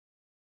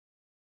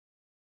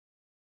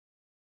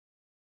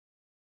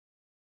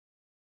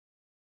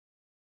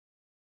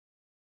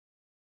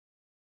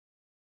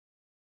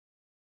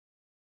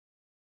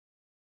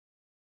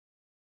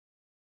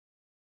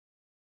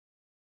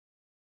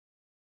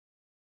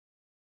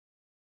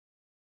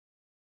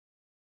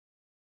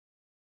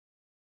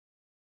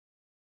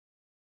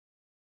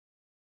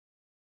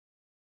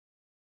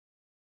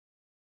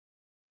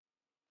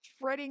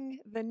threading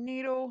the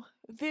needle.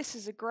 This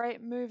is a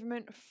great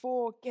movement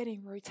for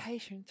getting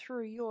rotation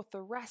through your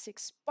thoracic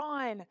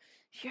spine.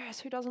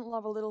 Yes, who doesn't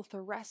love a little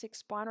thoracic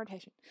spine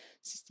rotation?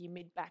 It's just your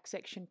mid-back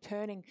section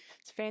turning.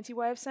 It's a fancy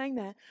way of saying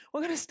that.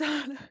 We're going to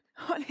start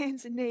on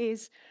hands and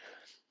knees.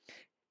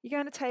 You're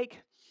going to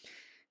take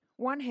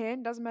one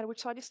hand, doesn't matter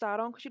which side you start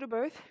on because you do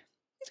both.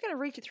 It's going to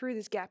reach it through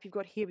this gap you've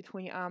got here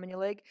between your arm and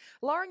your leg,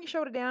 lowering your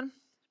shoulder down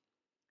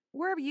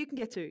wherever you can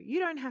get to. You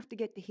don't have to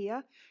get to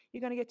here.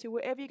 You're going to get to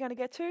wherever you're going to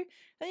get to.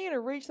 Then you're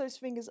going to reach those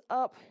fingers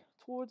up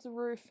towards the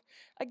roof.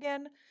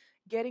 Again,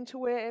 getting to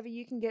wherever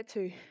you can get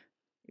to.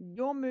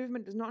 Your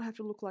movement does not have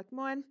to look like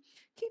mine.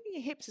 Keeping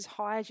your hips as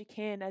high as you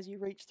can as you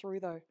reach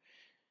through though.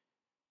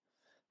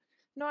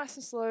 Nice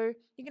and slow.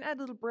 You can add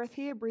a little breath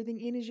here, breathing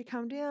in as you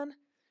come down,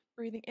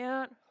 breathing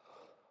out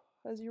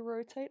as you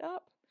rotate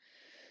up.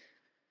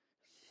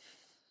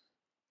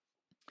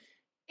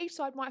 Each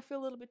side might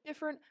feel a little bit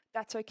different.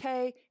 That's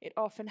okay. It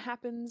often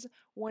happens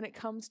when it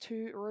comes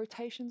to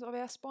rotations of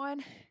our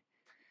spine.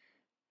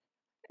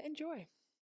 Enjoy.